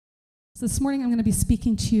So this morning I'm going to be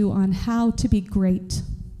speaking to you on how to be great.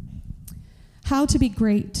 How to be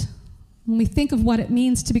great. When we think of what it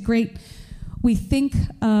means to be great, we think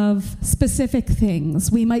of specific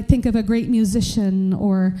things. We might think of a great musician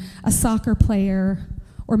or a soccer player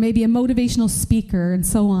or maybe a motivational speaker and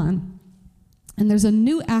so on. And there's a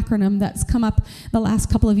new acronym that's come up the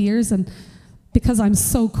last couple of years, and because I'm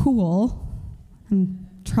so cool and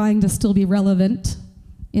trying to still be relevant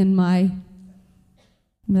in my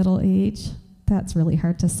middle age, that's really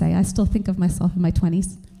hard to say. I still think of myself in my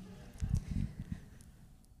 20s.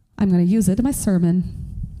 I'm going to use it in my sermon.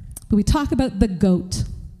 But we talk about the GOAT,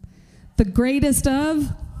 the greatest of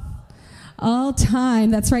all time.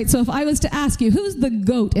 That's right. So if I was to ask you, who's the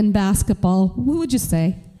GOAT in basketball, who would you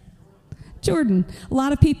say? Jordan. A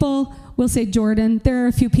lot of people will say Jordan. There are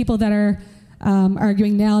a few people that are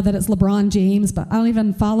arguing now that it's LeBron James, but I don't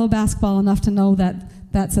even follow basketball enough to know that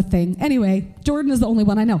that's a thing. Anyway, Jordan is the only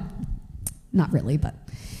one I know. Not really, but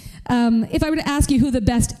if I were to ask you who the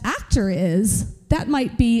best actor is, that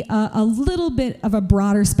might be a little bit of a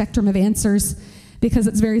broader spectrum of answers because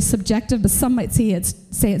it's very subjective, but some might say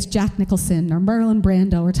it's Jack Nicholson or Marlon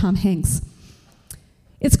Brando or Tom Hanks.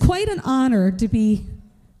 It's quite an honor to be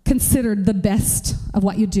considered the best of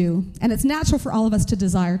what you do, and it's natural for all of us to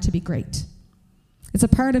desire to be great. It's a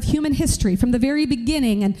part of human history from the very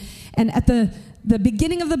beginning, and at the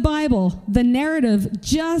beginning of the Bible, the narrative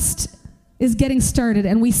just is getting started,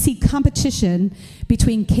 and we see competition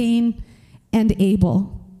between Cain and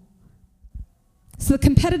Abel. So the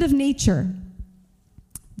competitive nature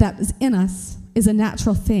that is in us is a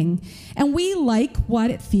natural thing, and we like what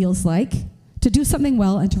it feels like to do something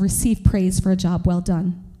well and to receive praise for a job well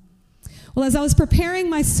done. Well, as I was preparing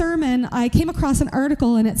my sermon, I came across an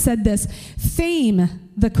article, and it said this: Fame,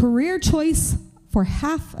 the career choice for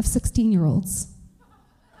half of 16-year-olds.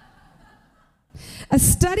 A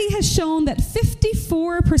study has shown that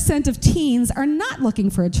 54% of teens are not looking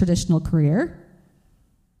for a traditional career.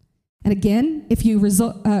 And again, if you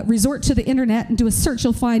resort to the internet and do a search,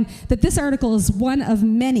 you'll find that this article is one of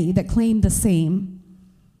many that claim the same.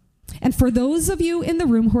 And for those of you in the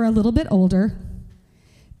room who are a little bit older,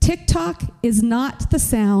 TikTok is not the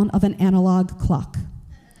sound of an analog clock.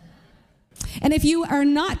 And if you are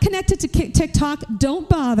not connected to TikTok, don't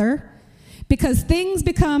bother, because things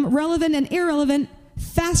become relevant and irrelevant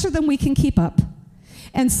faster than we can keep up.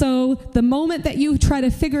 And so the moment that you try to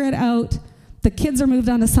figure it out, the kids are moved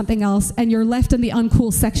on to something else, and you're left in the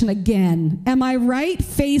uncool section again. Am I right?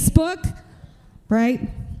 Facebook, right?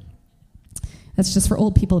 That's just for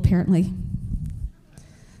old people, apparently.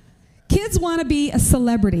 Kids want to be a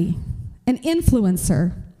celebrity, an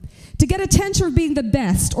influencer, to get attention for being the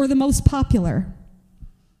best or the most popular.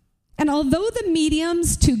 And although the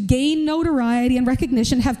mediums to gain notoriety and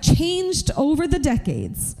recognition have changed over the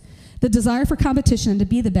decades, the desire for competition and to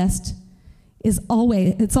be the best it's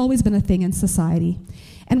always been a thing in society.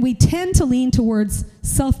 And we tend to lean towards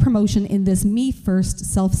self-promotion in this me-first,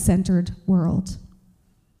 self-centered world.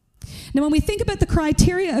 Now, when we think about the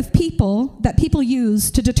criteria of people that people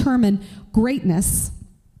use to determine greatness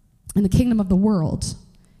in the kingdom of the world,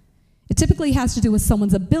 it typically has to do with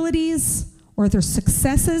someone's abilities or their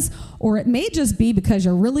successes, or it may just be because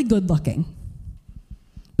you're really good looking.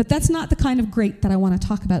 But that's not the kind of great that I want to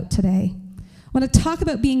talk about today. I want to talk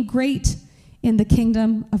about being great in the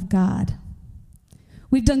kingdom of God.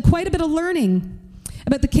 We've done quite a bit of learning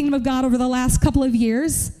about the kingdom of God over the last couple of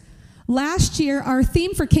years. Last year, our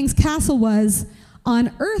theme for King's Castle was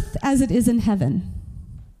on earth as it is in heaven.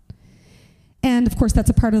 And of course,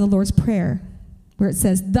 that's a part of the Lord's Prayer, where it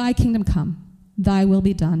says, "Thy kingdom come, thy will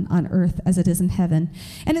be done on earth as it is in heaven."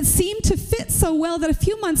 And it seemed to fit so well that a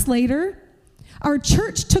few months later, our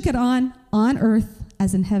church took it on earth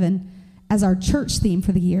as in heaven, as our church theme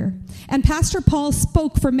for the year. And Pastor Paul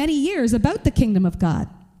spoke for many years about the kingdom of God.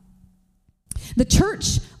 The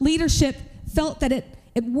church leadership felt that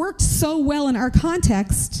it worked so well in our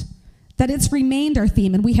context that it's remained our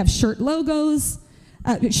theme, and we have shirts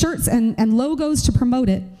and logos to promote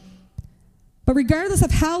it. But regardless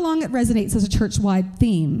of how long it resonates as a church-wide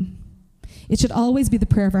theme, it should always be the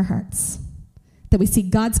prayer of our hearts that we see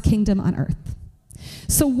God's kingdom on earth.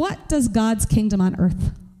 So what does God's kingdom on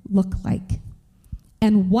earth look like?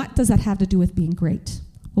 And what does that have to do with being great?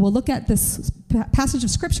 Well, we'll look at this passage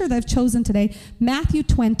of scripture that I've chosen today, Matthew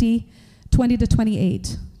 20 to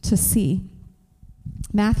 28, to see.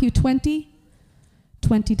 Matthew 20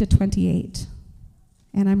 to 28.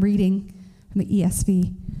 And I'm reading from the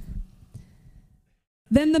ESV.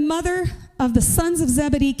 Then the mother of the sons of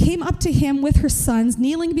Zebedee came up to him with her sons,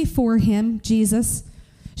 kneeling before him, Jesus.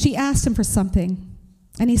 She asked him for something,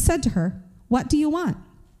 and he said to her, "What do you want?"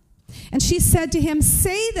 And she said to him,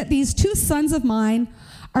 say that these 2 sons of mine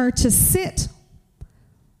are to sit.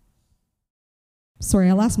 Sorry,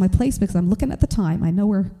 I lost my place because I'm looking at the time. I know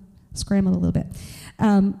we're scrambling a little bit.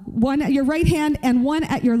 One at your right hand and one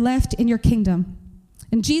at your left in your kingdom.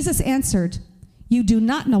 And Jesus answered, you do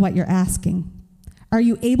not know what you're asking. Are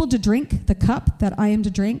you able to drink the cup that I am to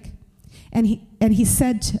drink? And they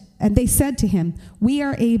said to him, we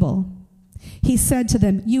are able. He said to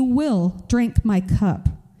them, you will drink my cup.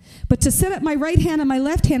 But to sit at my right hand and my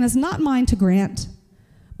left hand is not mine to grant,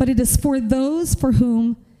 but it is for those for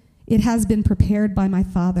whom it has been prepared by my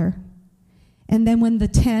Father. And then when the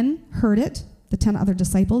 10 heard it, the 10 other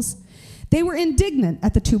disciples, they were indignant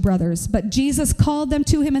at the 2 brothers. But Jesus called them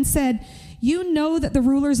to him and said, you know that the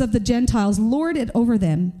rulers of the Gentiles lord it over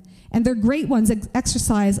them, and their great ones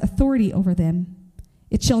exercise authority over them.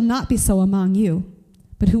 It shall not be so among you.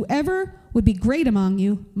 But whoever would be great among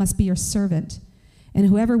you must be your servant, and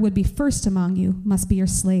whoever would be first among you must be your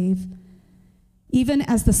slave. Even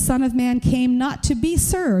as the Son of Man came not to be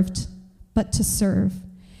served, but to serve,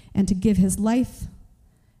 and to give his life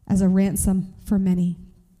as a ransom for many.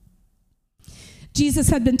 Jesus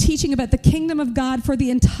had been teaching about the kingdom of God for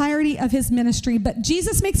the entirety of his ministry, but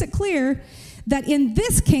Jesus makes it clear that in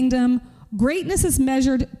this kingdom, greatness is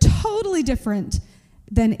measured totally different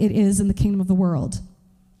than it is in the kingdom of the world.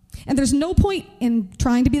 And there's no point in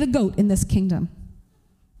trying to be the goat in this kingdom,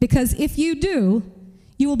 because if you do,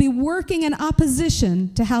 you will be working in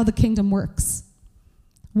opposition to how the kingdom works.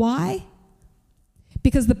 Why?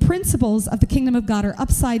 Because the principles of the kingdom of God are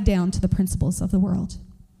upside down to the principles of the world.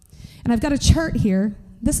 And I've got a chart here.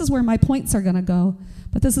 This is where my points are going to go,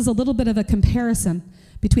 but this is a little bit of a comparison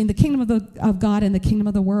between the kingdom of God and the kingdom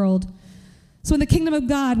of the world. So in the kingdom of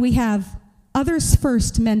God, we have others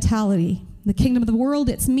first mentality. In the kingdom of the world,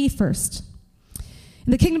 it's me first.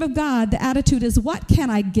 In the kingdom of God, the attitude is, what can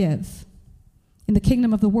I give? In the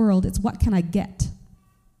kingdom of the world, it's what can I get?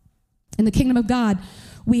 In the kingdom of God,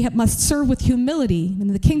 we must serve with humility. In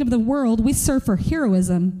the kingdom of the world, we serve for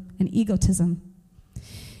heroism and egotism.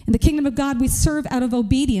 In the kingdom of God, we serve out of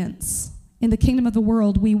obedience. In the kingdom of the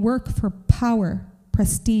world, we work for power,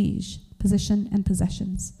 prestige, position, and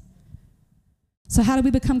possessions. So how do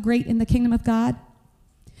we become great in the kingdom of God?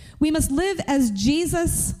 We must live as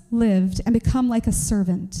Jesus lived and become like a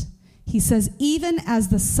servant. He says, even as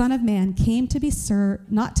the Son of Man came to be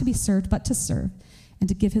served, not to be served, but to serve, and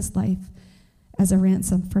to give his life as a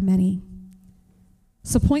ransom for many.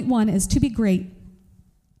 So point 1 is, to be great,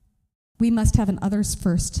 we must have an others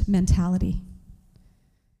first mentality.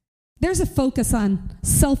 There's a focus on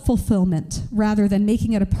self-fulfillment rather than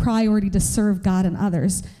making it a priority to serve God and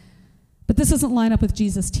others. But this doesn't line up with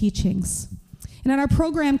Jesus' teachings. And in our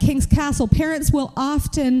program, King's Castle, parents will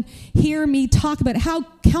often hear me talk about how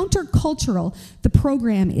countercultural the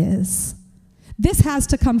program is. This has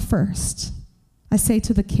to come first. I say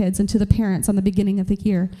to the kids and to the parents on the beginning of the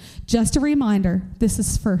year, just a reminder, this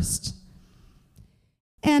is first.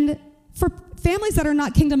 And for families that are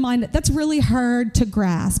not kingdom-minded, that's really hard to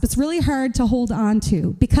grasp. It's really hard to hold on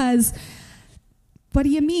to, because what do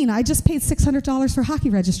you mean? I just paid $600 for hockey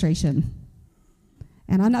registration,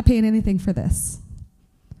 and I'm not paying anything for this.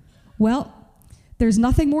 Well, there's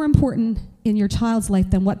nothing more important in your child's life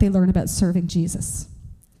than what they learn about serving Jesus.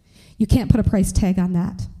 You can't put a price tag on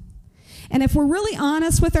that. And if we're really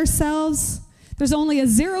honest with ourselves, there's only a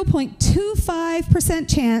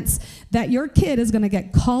 0.25% chance that your kid is going to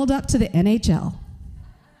get called up to the NHL.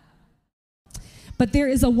 But there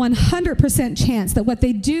is a 100% chance that what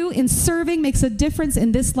they do in serving makes a difference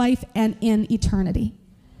in this life and in eternity.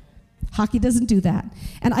 Hockey doesn't do that.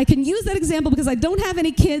 And I can use that example because I don't have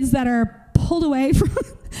any kids that are pulled away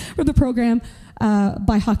from the program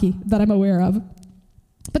by hockey that I'm aware of.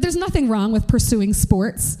 But there's nothing wrong with pursuing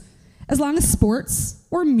sports, as long as sports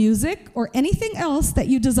or music or anything else that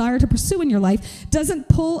you desire to pursue in your life doesn't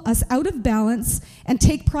pull us out of balance and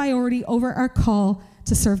take priority over our call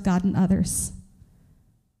to serve God and others.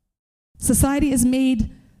 Society has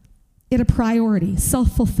made it a priority,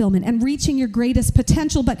 self-fulfillment, and reaching your greatest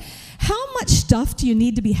potential. But how much stuff do you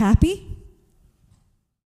need to be happy?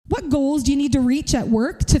 What goals do you need to reach at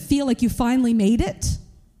work to feel like you finally made it?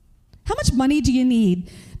 How much money do you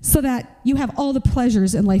need so that you have all the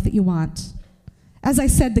pleasures in life that you want? As I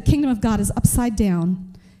said, the kingdom of God is upside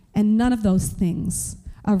down, and none of those things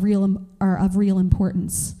are of real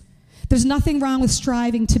importance. There's nothing wrong with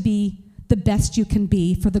striving to be the best you can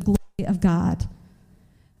be for the glory of God.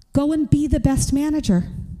 Go and be the best manager.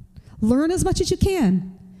 Learn as much as you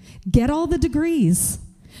can. Get all the degrees.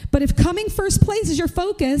 But if coming first place is your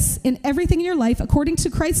focus in everything in your life, according to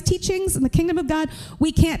Christ's teachings in the kingdom of God,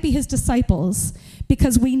 we can't be his disciples,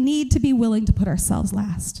 because we need to be willing to put ourselves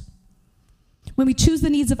last. When we choose the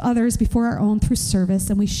needs of others before our own through service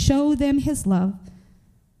and we show them his love,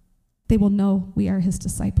 they will know we are his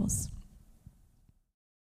disciples.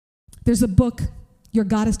 There's a book, Your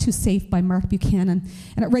God is Too Safe by Mark Buchanan,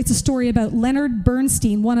 and it writes a story about Leonard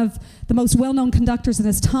Bernstein, one of the most well-known conductors in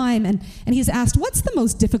his time, and he's asked, what's the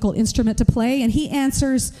most difficult instrument to play? And he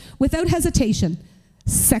answers, without hesitation,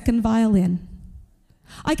 second violin.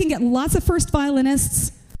 I can get lots of first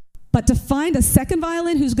violinists, but to find a second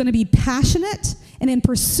violin who's going to be passionate and in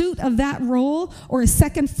pursuit of that role, or a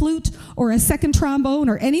second flute, or a second trombone,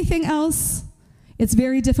 or anything else, it's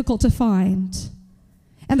very difficult to find.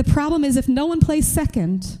 And the problem is, if no one plays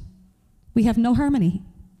second, we have no harmony.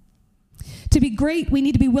 To be great, we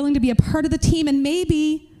need to be willing to be a part of the team and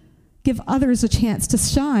maybe give others a chance to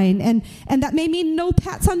shine. And that may mean no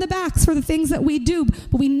pats on the backs for the things that we do,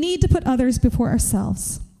 but we need to put others before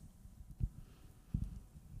ourselves.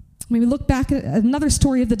 When we look back at another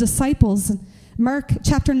story of the disciples, Mark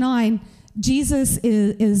chapter 9, Jesus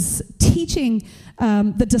is teaching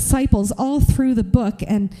the disciples all through the book,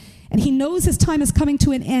 and he knows his time is coming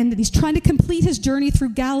to an end, and he's trying to complete his journey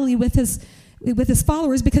through Galilee with his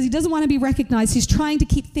followers because he doesn't want to be recognized. He's trying to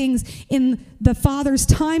keep things in the Father's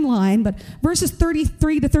timeline. But verses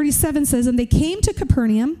 33 to 37 says, and they came to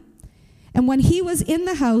Capernaum, and when he was in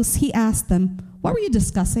the house, he asked them, what were you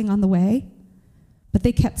discussing on the way? But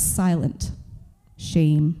they kept silent.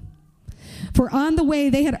 Shame. For on the way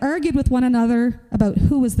they had argued with one another about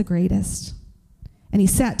who was the greatest. And he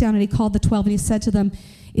sat down and he called the 12 and he said to them,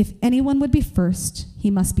 if anyone would be first, he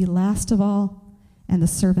must be last of all and the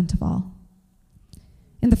servant of all.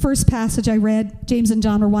 In the first passage I read, James and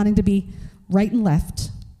John were wanting to be right and left.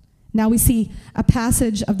 Now we see a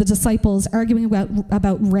passage of the disciples arguing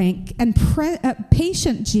about rank. And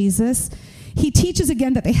patient Jesus, he teaches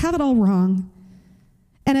again that they have it all wrong.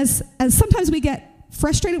 And as sometimes we get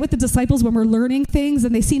frustrated with the disciples when we're learning things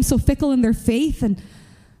and they seem so fickle in their faith, and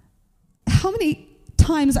how many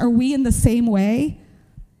times are we in the same way?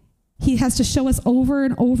 He has to show us over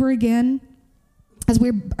and over again as we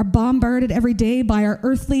are bombarded every day by our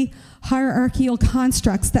earthly hierarchical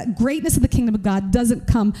constructs that greatness of the kingdom of God doesn't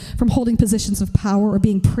come from holding positions of power or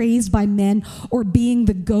being praised by men or being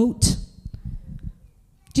the goat.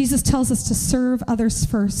 Jesus tells us to serve others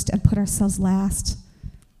first and put ourselves last.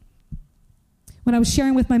 When I was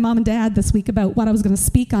sharing with my mom and dad this week about what I was going to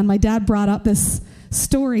speak on, my dad brought up this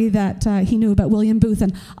story that he knew about William Booth.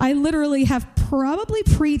 And I literally have probably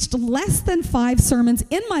preached less than 5 sermons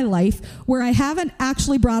in my life where I haven't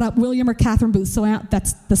actually brought up William or Catherine Booth. So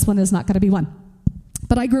this one is not going to be one.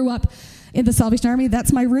 But I grew up in the Salvation Army.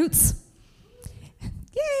 That's my roots.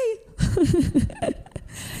 Yay!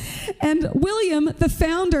 And William, the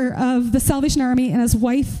founder of the Salvation Army, and his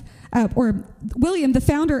wife, William, the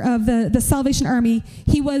founder of the Salvation Army,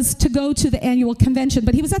 he was to go to the annual convention,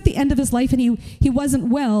 but he was at the end of his life and he wasn't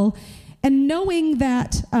well. And knowing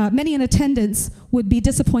that many in attendance would be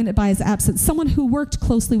disappointed by his absence, someone who worked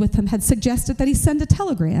closely with him had suggested that he send a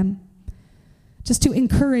telegram just to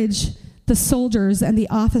encourage the soldiers and the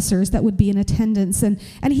officers that would be in attendance. And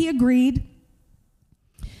he agreed.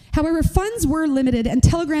 However, funds were limited and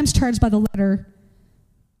telegrams charged by the letter.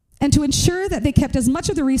 And to ensure that they kept as much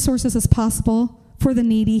of the resources as possible for the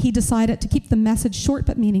needy, he decided to keep the message short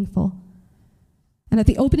but meaningful. And at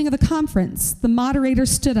the opening of the conference, the moderator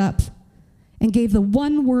stood up and gave the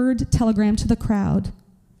one-word telegram to the crowd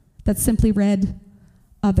that simply read,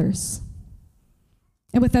 others.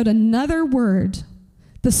 And without another word,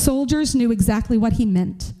 the soldiers knew exactly what he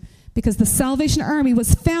meant, because the Salvation Army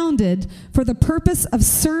was founded for the purpose of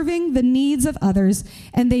serving the needs of others,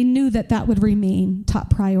 and they knew that that would remain top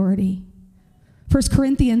priority. 1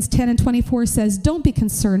 Corinthians 10:24 says, don't be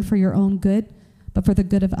concerned for your own good, but for the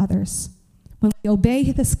good of others. When we obey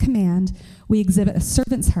this command, we exhibit a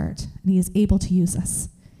servant's heart, and he is able to use us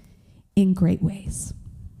in great ways.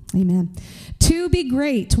 Amen. To be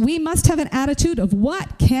great, we must have an attitude of,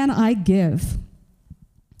 what can I give?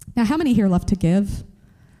 Now, how many here love to give?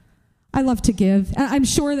 I love to give. I'm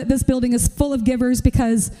sure that this building is full of givers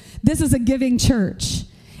because this is a giving church.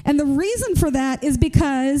 And the reason for that is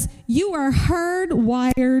because you are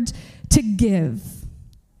hardwired to give.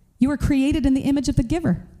 You were created in the image of the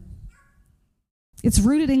giver. It's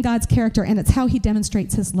rooted in God's character, and it's how he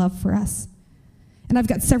demonstrates his love for us. And I've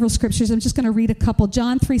got several scriptures. I'm just going to read a couple.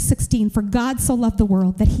 John 3:16, for God so loved the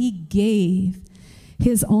world that he gave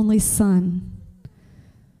his only son.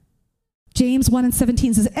 James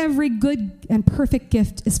 1:17 says, every good and perfect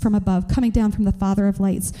gift is from above, coming down from the Father of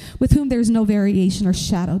lights, with whom there is no variation or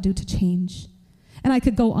shadow due to change. And I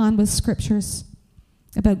could go on with scriptures.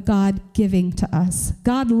 about God giving to us.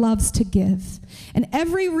 God loves to give. And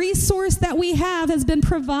every resource that we have has been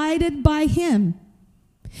provided by him.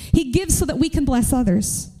 He gives so that we can bless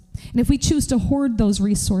others. And if we choose to hoard those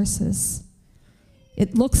resources,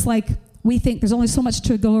 it looks like we think there's only so much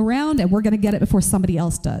to go around and we're going to get it before somebody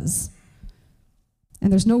else does.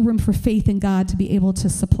 And there's no room for faith in God to be able to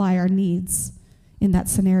supply our needs in that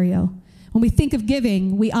scenario. When we think of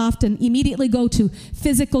giving, we often immediately go to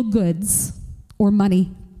physical goods or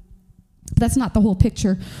money. But that's not the whole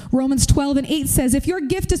picture. Romans 12:8 says, if your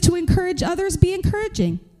gift is to encourage others, be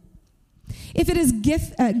encouraging. If it is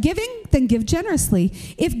giving, then give generously.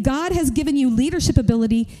 If God has given you leadership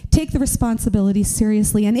ability, take the responsibility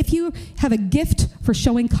seriously. And if you have a gift for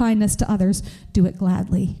showing kindness to others, do it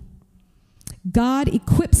gladly. God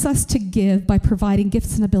equips us to give by providing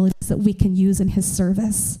gifts and abilities that we can use in his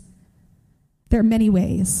service. There are many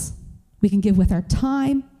ways. We can give with our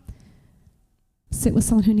time, sit with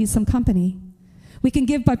someone who needs some company. We can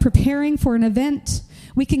give by preparing for an event.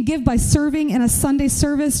 We can give by serving in a Sunday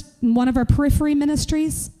service in one of our periphery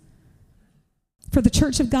ministries. For the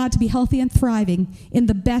church of God to be healthy and thriving in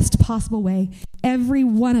the best possible way, every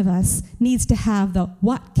one of us needs to have the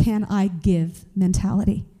what can I give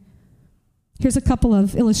mentality. Here's a couple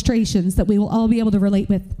of illustrations that we will all be able to relate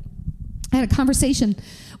with. I had a conversation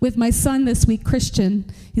with my son this week, Christian.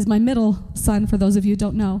 He's my middle son, for those of you who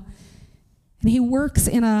don't know. And he works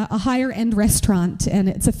in a higher-end restaurant, and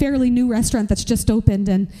it's a fairly new restaurant that's just opened.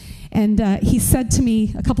 And he said to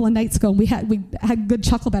me a couple of nights ago, we had a good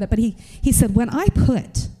chuckle about it, but he said, when I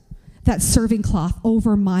put that serving cloth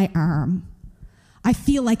over my arm, I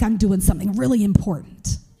feel like I'm doing something really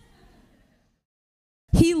important.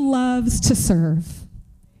 He loves to serve.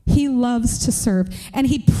 He loves to serve. And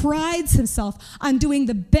he prides himself on doing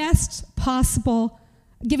the best possible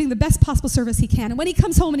giving the best possible service he can. And when he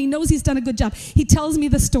comes home and he knows he's done a good job, he tells me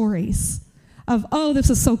the stories of, oh, this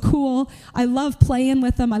is so cool. I love playing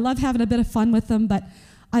with them. I love having a bit of fun with them, but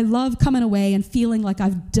I love coming away and feeling like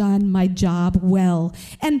I've done my job well.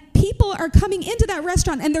 And people are coming into that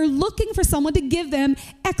restaurant and they're looking for someone to give them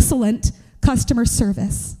excellent customer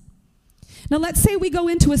service. Now, let's say we go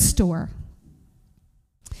into a store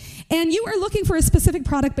and you are looking for a specific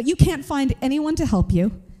product, but you can't find anyone to help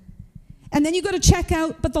you. And then you go to check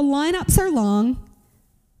out, but the lineups are long.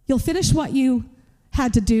 You'll finish what you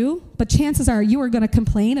had to do, but chances are you are going to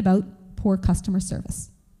complain about poor customer service.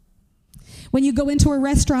 When you go into a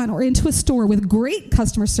restaurant or into a store with great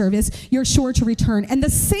customer service, you're sure to return. And the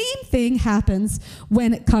same thing happens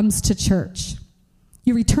when it comes to church.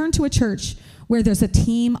 You return to a church where there's a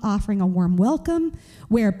team offering a warm welcome,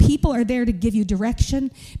 where people are there to give you direction,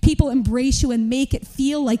 people embrace you and make it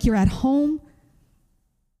feel like you're at home.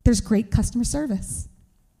 There's great customer service.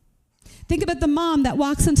 Think about the mom that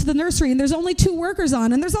walks into the nursery and there's only 2 workers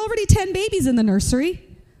on and there's already 10 babies in the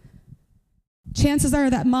nursery. Chances are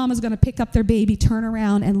that mom is going to pick up their baby, turn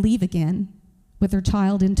around, and leave again with their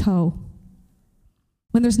child in tow.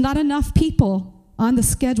 When there's not enough people on the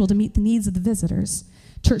schedule to meet the needs of the visitors,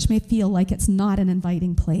 church may feel like it's not an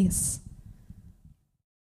inviting place.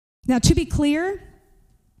 Now, to be clear,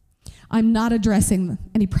 I'm not addressing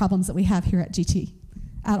any problems that we have here at GT.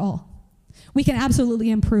 At all. We can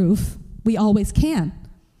absolutely improve. We always can.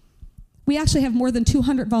 We actually have more than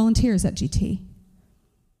 200 volunteers at GT.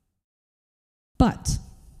 But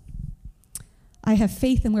I have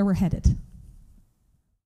faith in where we're headed.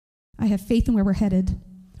 I have faith in where we're headed.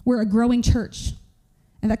 We're a growing church,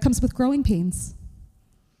 and that comes with growing pains.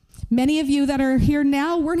 Many of you that are here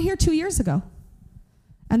now weren't here 2 years ago,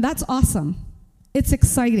 and that's awesome. It's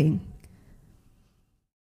exciting.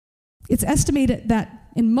 It's estimated that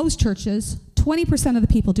in most churches, 20% of the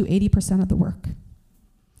people do 80% of the work.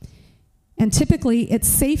 And typically, it's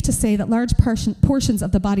safe to say that large portions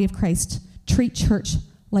of the body of Christ treat church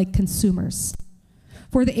like consumers.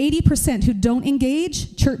 For the 80% who don't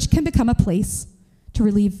engage, church can become a place to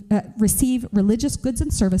receive religious goods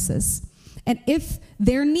and services. And if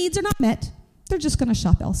their needs are not met, they're just going to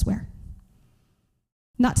shop elsewhere.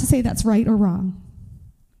 Not to say that's right or wrong,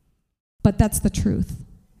 but that's the truth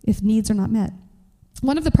if needs are not met.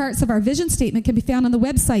 One of the parts of our vision statement can be found on the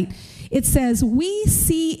website. It says, we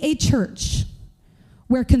see a church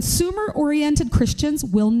where consumer-oriented Christians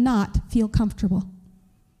will not feel comfortable.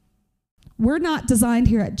 We're not designed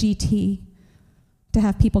here at GT to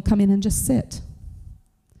have people come in and just sit.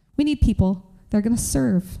 We need people that are going to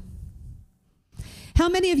serve. How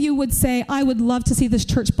many of you would say, I would love to see this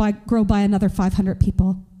church grow by another 500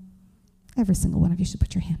 people? Every single one of you should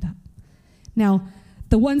put your hand up. Now,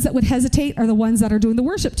 the ones that would hesitate are the ones that are doing the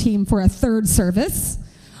worship team for a third service,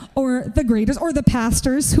 or the greeters, or the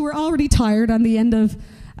pastors who are already tired on the end of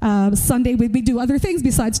Sunday. We do other things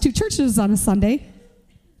besides 2 churches on a Sunday.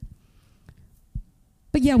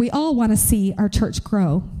 But yeah, we all want to see our church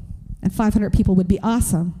grow, and 500 people would be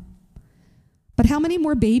awesome. But how many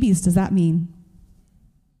more babies does that mean?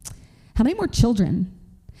 How many more children?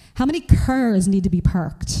 How many cars need to be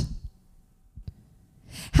parked?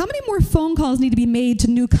 How many more phone calls need to be made to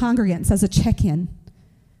new congregants as a check-in?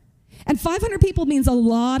 And 500 people means a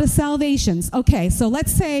lot of salvations. Okay, so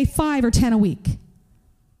let's say 5 or 10 a week.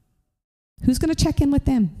 Who's going to check in with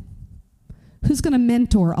them? Who's going to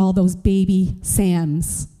mentor all those baby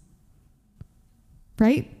Sams?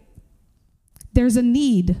 Right? There's a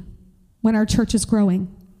need when our church is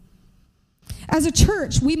growing. As a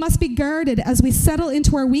church, we must be guarded as we settle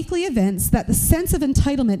into our weekly events that the sense of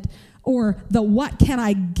entitlement or the what can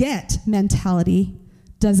I get mentality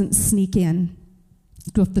doesn't sneak in.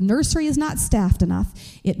 So if the nursery is not staffed enough,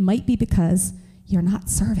 it might be because you're not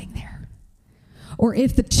serving there. Or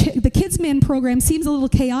if the Kids Men program seems a little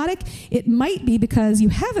chaotic, it might be because you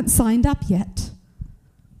haven't signed up yet.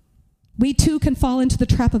 We too can fall into the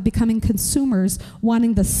trap of becoming consumers,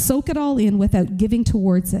 wanting to soak it all in without giving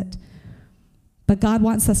towards it. But God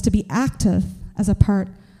wants us to be active as a part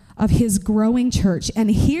of his growing church.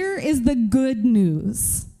 And here is the good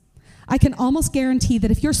news. I can almost guarantee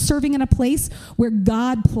that if you're serving in a place where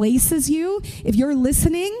God places you, if you're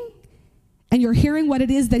listening and you're hearing what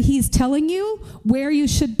it is that he's telling you, where you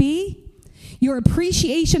should be, your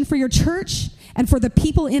appreciation for your church and for the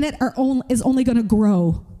people in it is only going to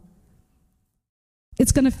grow.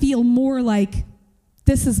 It's going to feel more like,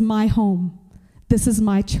 this is my home. This is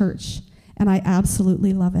my church. And I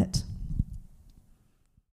absolutely love it.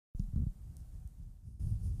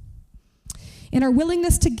 In our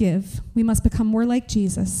willingness to give, we must become more like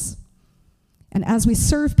Jesus. And as we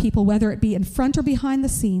serve people, whether it be in front or behind the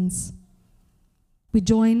scenes, we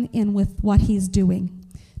join in with what he's doing.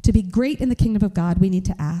 To be great in the kingdom of God, we need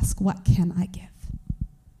to ask, what can I give?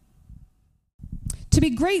 To be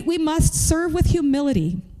great, we must serve with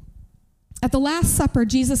humility. At the Last Supper,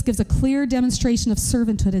 Jesus gives a clear demonstration of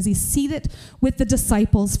servanthood as he's seated with the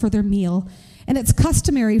disciples for their meal. And it's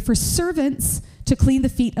customary for servants to clean the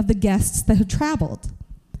feet of the guests that have traveled.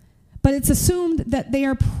 But it's assumed that they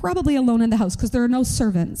are probably alone in the house because there are no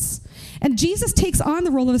servants. And Jesus takes on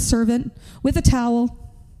the role of a servant with a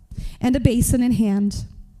towel and a basin in hand.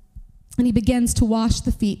 And he begins to wash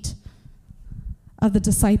the feet of the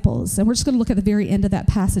disciples. And we're just going to look at the very end of that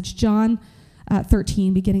passage. John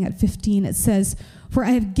 13, beginning at 15, it says, "For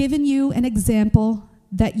I have given you an example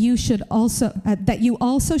that you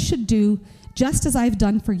also should do just as I have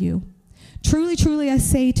done for you. Truly, truly, I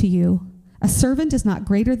say to you, a servant is not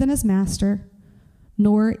greater than his master,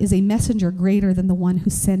 nor is a messenger greater than the one who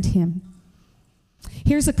sent him."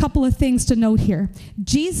 Here's a couple of things to note here.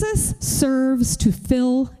 Jesus serves to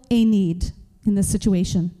fill a need in this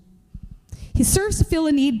situation. He serves to fill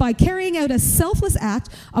a need by carrying out a selfless act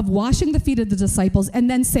of washing the feet of the disciples and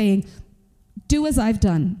then saying, "Do as I've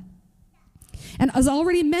done." And as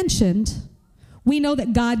already mentioned, we know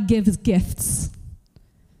that God gives gifts,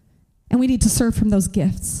 and we need to serve from those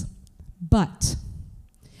gifts. But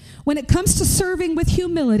when it comes to serving with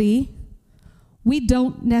humility, we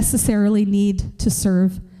don't necessarily need to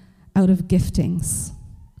serve out of giftings.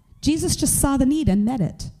 Jesus just saw the need and met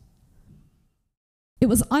it. It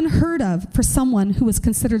was unheard of for someone who was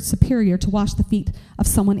considered superior to wash the feet of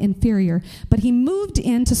someone inferior. But he moved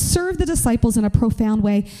in to serve the disciples in a profound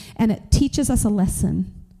way, and it teaches us a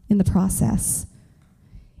lesson in the process.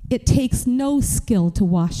 It takes no skill to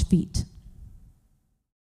wash feet.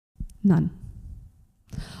 None.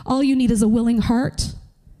 All you need is a willing heart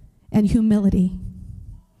and humility.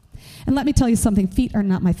 And let me tell you something, feet are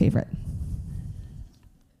not my favorite.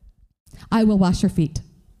 I will wash your feet.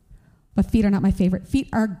 But feet are not my favorite. Feet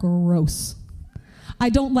are gross. I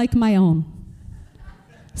don't like my own.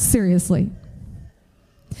 Seriously.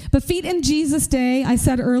 But feet in Jesus' day, I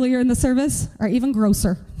said earlier in the service, are even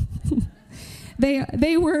grosser.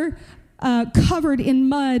 They were covered in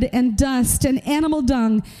mud and dust and animal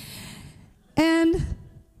dung and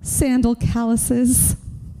sandal calluses.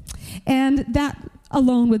 And that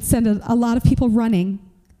alone would send a lot of people running.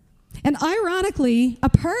 And ironically, a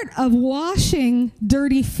part of washing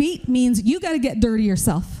dirty feet means you got to get dirty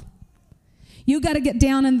yourself. You got to get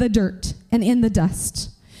down in the dirt and in the dust.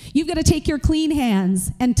 You've got to take your clean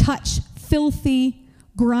hands and touch filthy,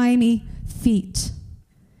 grimy feet.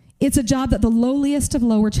 It's a job that the lowliest of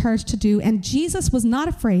low were charged to do, and Jesus was not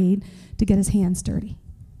afraid to get his hands dirty.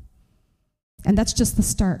 And that's just the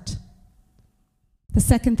start. The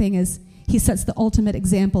second thing is, he sets the ultimate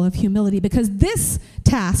example of humility, because this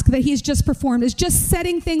task that he's just performed is just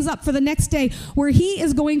setting things up for the next day where he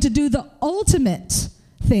is going to do the ultimate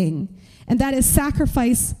thing, and that is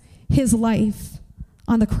sacrifice his life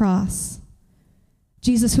on the cross.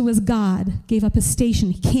 Jesus, who was God, gave up his station.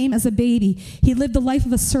 He came as a baby. He lived the life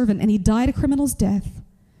of a servant, and he died a criminal's death,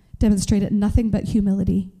 demonstrated nothing but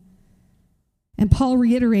humility. And Paul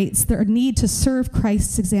reiterates their need to serve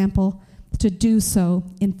Christ's example, to do so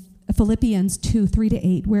in Philippians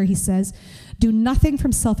 2:3-8, where he says, "Do nothing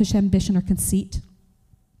from selfish ambition or conceit,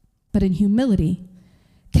 but in humility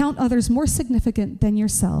count others more significant than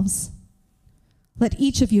yourselves. Let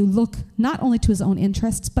each of you look not only to his own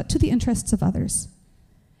interests, but to the interests of others.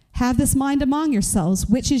 Have this mind among yourselves,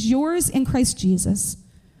 which is yours in Christ Jesus,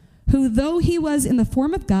 who, though he was in the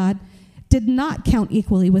form of God, did not count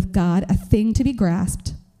equally with God a thing to be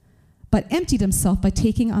grasped, but emptied himself by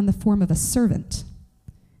taking on the form of a servant,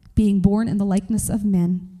 being born in the likeness of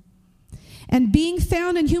men. And being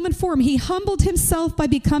found in human form, he humbled himself by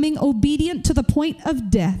becoming obedient to the point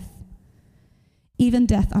of death, even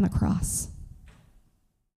death on a cross."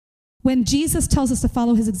 When Jesus tells us to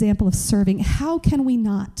follow his example of serving, how can we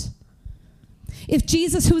not? If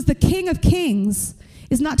Jesus, who is the King of Kings,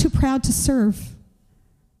 is not too proud to serve,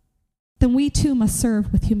 then we too must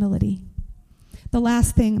serve with humility. The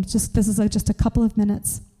last thing, this is just a couple of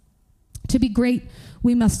minutes. To be great,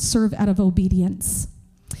 we must serve out of obedience.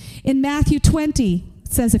 In Matthew 20,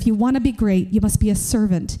 it says, if you want to be great, you must be a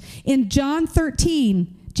servant. In John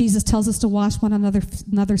 13, Jesus tells us to wash one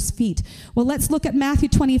another's feet. Well, let's look at Matthew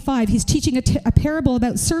 25. He's teaching a parable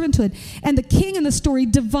about servanthood. And the king in the story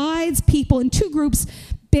divides people in two groups.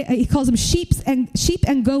 He calls them sheep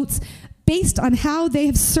and goats, based on how they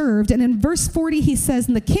have served. And in verse 40, he says,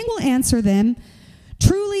 "And the king will answer them,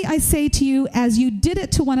 'Truly I say to you, as you did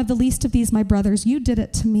it to one of the least of these my brothers, you did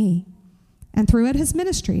it to me.'" And throughout his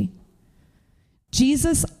ministry,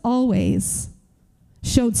 Jesus always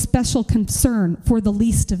showed special concern for the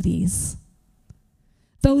least of these,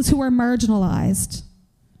 those who are marginalized.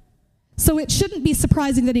 So it shouldn't be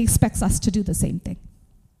surprising that he expects us to do the same thing.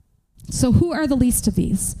 So who are the least of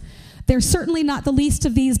these? They're certainly not the least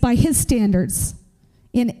of these by his standards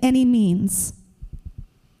in any means.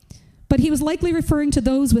 But he was likely referring to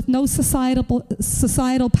those with no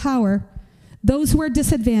societal power, those who are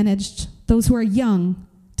disadvantaged, those who are young,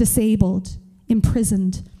 disabled,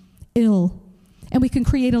 imprisoned, ill. And we can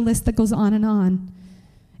create a list that goes on.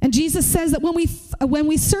 And Jesus says that when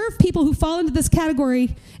we serve people who fall into this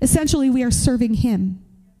category, essentially we are serving him.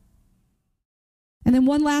 And then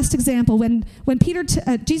one last example, when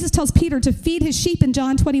Jesus tells Peter to feed his sheep in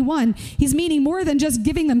John 21, he's meaning more than just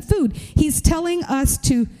giving them food. He's telling us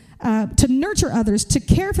to nurture others, to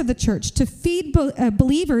care for the church, to feed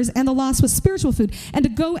believers and the lost with spiritual food, and to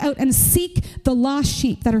go out and seek the lost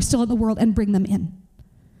sheep that are still in the world and bring them in.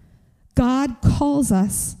 God calls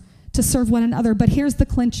us to serve one another, but here's the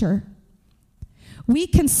clincher. We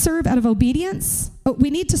can serve out of obedience.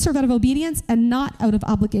 We need to serve out of obedience and not out of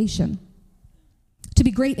obligation. To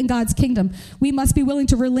be great in God's kingdom, we must be willing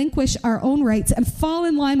to relinquish our own rights and fall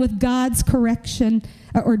in line with God's correction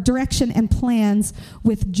or direction and plans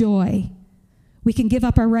with joy. We can give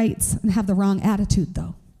up our rights and have the wrong attitude,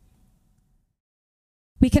 though.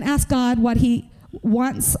 We can ask God what he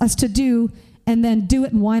wants us to do and then do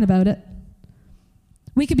it and whine about it.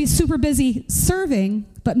 We could be super busy serving,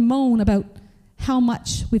 but moan about how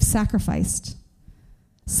much we've sacrificed.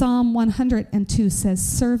 Psalm 102 says,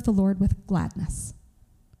 "Serve the Lord with gladness."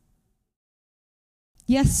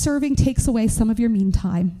 Yes, serving takes away some of your mean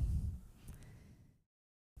time.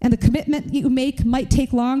 And the commitment you make might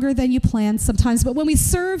take longer than you planned sometimes, but when we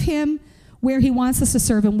serve him where he wants us to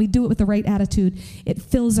serve him, we do it with the right attitude, it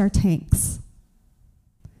fills our tanks.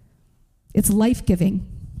 It's life-giving.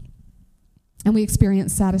 And we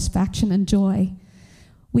experience satisfaction and joy.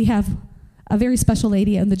 We have a very special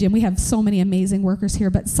lady in the gym. We have so many amazing workers here,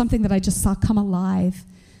 but something that I just saw come alive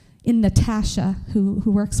in Natasha, who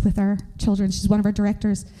works with our children. She's one of our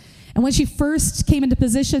directors. And when she first came into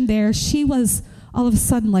position there, she was all of a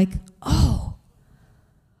sudden like, "Oh,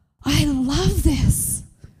 I love this.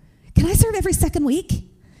 Can I serve every second week?"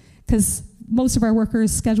 Because most of our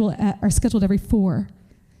workers are scheduled every 4.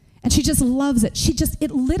 And she just loves it.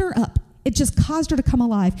 It lit her up. It just caused her to come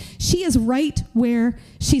alive. She is right where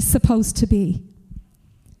she's supposed to be.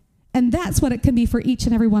 And that's what it can be for each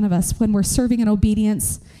and every one of us when we're serving in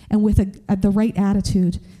obedience and with the right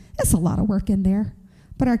attitude. There's a lot of work in there,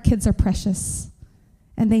 but our kids are precious,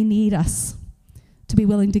 and they need us to be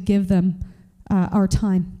willing to give them our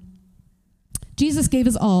time. Jesus gave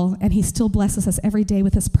his all, and he still blesses us every day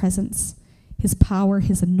with his presence. his power,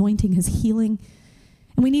 his anointing, his healing.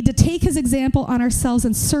 And we need to take his example on ourselves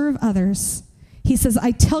and serve others. He says,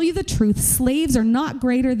 I tell you the truth, slaves are not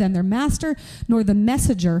greater than their master, nor the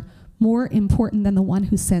messenger more important than the one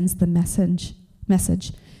who sends the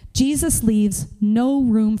message. Jesus leaves no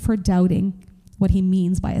room for doubting what he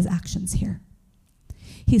means by his actions here.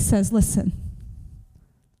 He says, listen,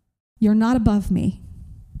 you're not above me.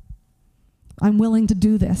 I'm willing to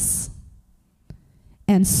do this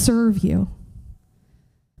and serve you.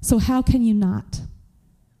 So how can you not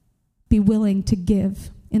be willing to give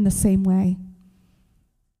in the same way?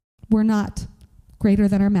 We're not greater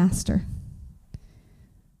than our master,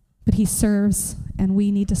 but he serves, and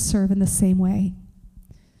we need to serve in the same way.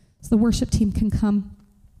 So the worship team can come,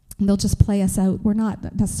 and they'll just play us out. We're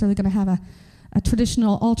not necessarily going to have a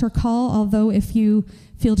traditional altar call, although if you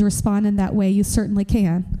feel to respond in that way, you certainly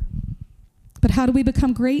can. But how do we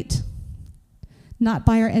become great? Not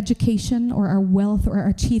by our education or our wealth or our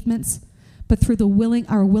achievements, but through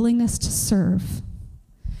our willingness to serve.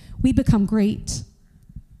 We become great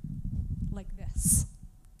like this.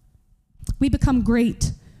 We become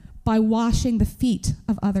great by washing the feet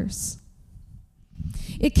of others.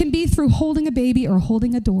 It can be through holding a baby or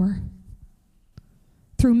holding a door,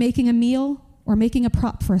 through making a meal or making a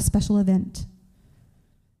prop for a special event.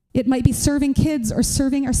 It might be serving kids or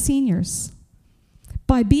serving our seniors,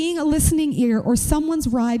 by being a listening ear or someone's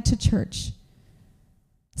ride to church,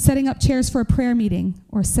 setting up chairs for a prayer meeting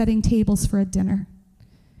or setting tables for a dinner.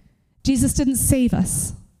 Jesus didn't save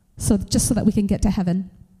us just so that we can get to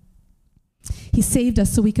heaven. He saved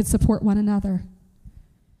us so we could support one another,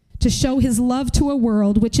 to show his love to a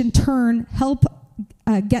world, which in turn help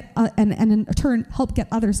get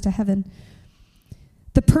others to heaven.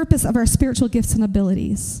 The purpose of our spiritual gifts and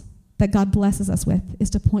abilities that God blesses us with is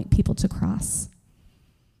to point people to cross.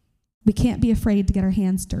 We can't be afraid to get our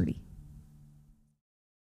hands dirty.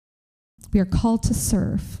 We are called to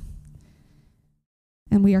serve,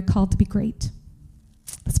 and we are called to be great.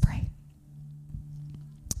 Let's pray.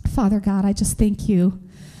 Father God, I just thank you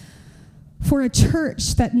for a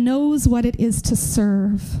church that knows what it is to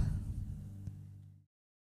serve.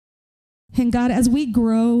 And God, as we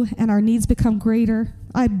grow and our needs become greater,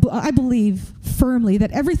 I believe firmly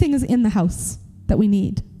that everything is in the house that we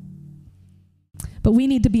need. But we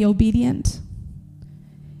need to be obedient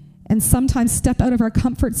and sometimes step out of our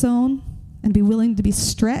comfort zone and be willing to be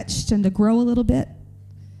stretched and to grow a little bit.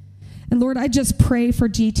 And Lord, I just pray for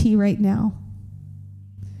GT right now.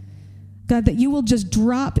 God, that you will just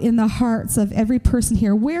drop in the hearts of every person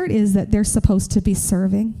here where it is that they're supposed to be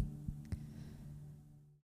serving,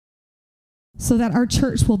 so that our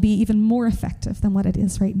church will be even more effective than what it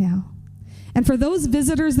is right now. And for those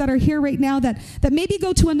visitors that are here right now that maybe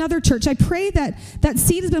go to another church, I pray that that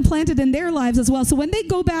seed has been planted in their lives as well. So when they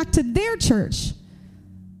go back to their church,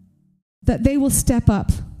 that they will step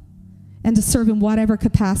up and to serve in whatever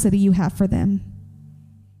capacity you have for them.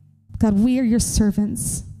 God, we are your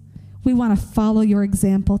servants. We want to follow your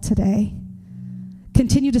example today.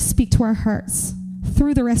 Continue to speak to our hearts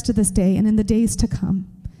through the rest of this day and in the days to come.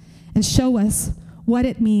 And show us what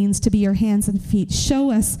it means to be your hands and feet.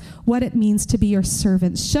 Show us what it means to be your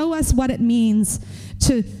servants. Show us what it means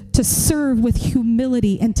to serve with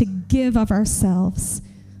humility and to give of ourselves.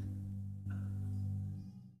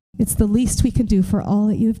 It's the least we can do for all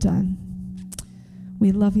that you've done.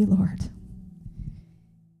 We love you, Lord.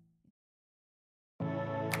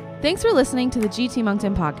 Thanks for listening to the GT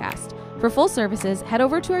Moncton podcast. For full services, head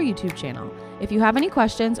over to our YouTube channel. If you have any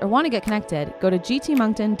questions or want to get connected, go to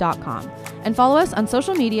gtmoncton.com and follow us on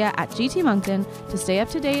social media at GT Moncton to stay up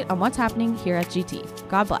to date on what's happening here at GT.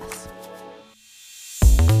 God bless.